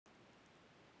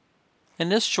In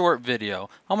this short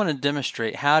video, I'm going to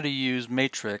demonstrate how to use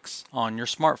Matrix on your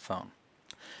smartphone.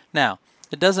 Now,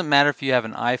 it doesn't matter if you have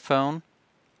an iPhone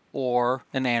or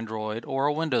an Android or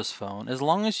a Windows phone. As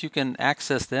long as you can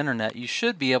access the internet, you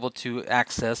should be able to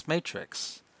access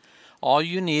Matrix. All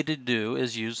you need to do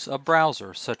is use a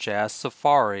browser such as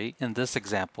Safari in this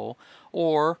example,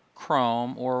 or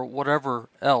Chrome, or whatever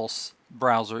else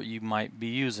browser you might be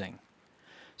using.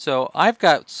 So I've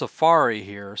got Safari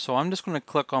here, so I'm just going to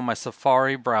click on my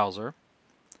Safari browser,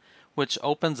 which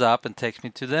opens up and takes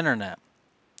me to the internet.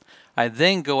 I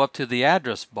then go up to the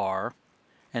address bar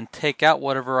and take out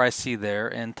whatever I see there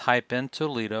and type in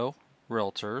Toledo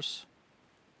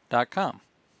Realtors.com.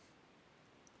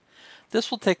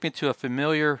 This will take me to a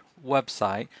familiar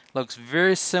website. Looks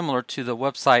very similar to the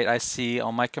website I see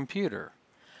on my computer.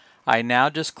 I now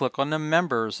just click on the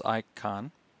members icon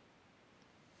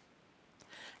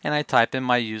and I type in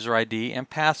my user ID and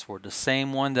password, the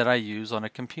same one that I use on a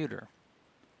computer.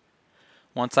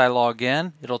 Once I log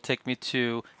in, it'll take me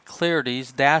to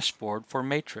Clarity's dashboard for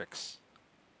Matrix.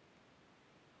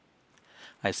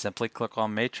 I simply click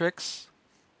on Matrix.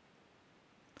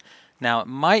 Now it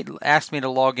might ask me to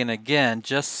log in again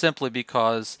just simply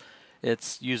because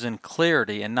it's using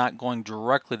Clarity and not going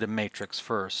directly to Matrix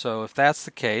first. So if that's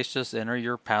the case, just enter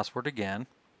your password again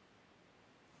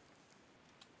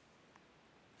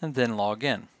and then log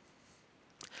in.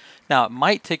 Now it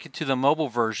might take you to the mobile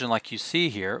version like you see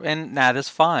here, and that is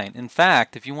fine. In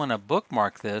fact, if you want to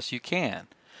bookmark this, you can.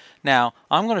 Now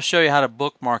I'm going to show you how to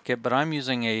bookmark it, but I'm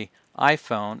using a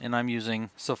iPhone and I'm using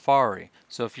Safari.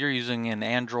 So if you're using an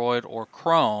Android or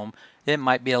Chrome, it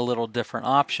might be a little different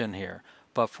option here.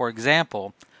 But for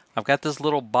example, I've got this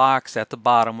little box at the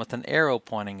bottom with an arrow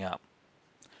pointing up.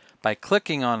 By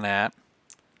clicking on that,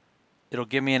 it'll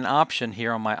give me an option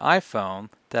here on my iPhone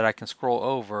that I can scroll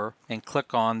over and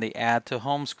click on the Add to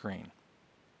Home screen.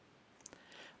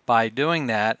 By doing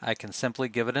that, I can simply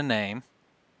give it a name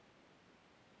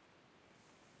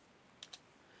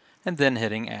and then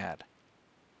hitting Add.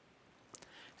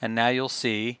 And now you'll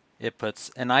see it puts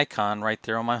an icon right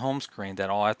there on my home screen that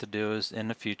all I have to do is in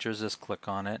the future is just click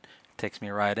on it. It takes me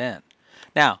right in.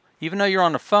 Now, even though you're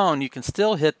on the phone, you can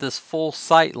still hit this full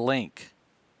site link.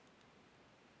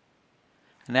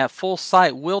 And that full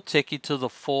site will take you to the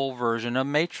full version of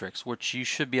Matrix, which you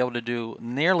should be able to do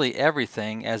nearly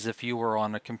everything as if you were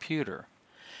on a computer.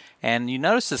 And you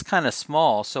notice it's kind of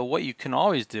small, so what you can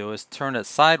always do is turn it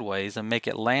sideways and make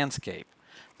it landscape.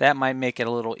 That might make it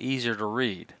a little easier to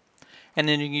read. And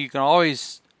then you can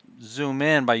always zoom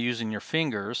in by using your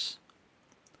fingers.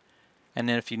 And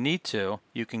then if you need to,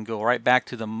 you can go right back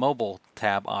to the mobile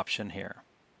tab option here.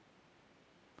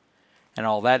 And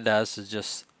all that does is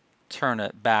just turn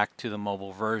it back to the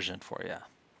mobile version for you.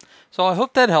 So I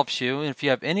hope that helps you. If you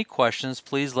have any questions,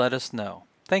 please let us know.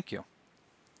 Thank you.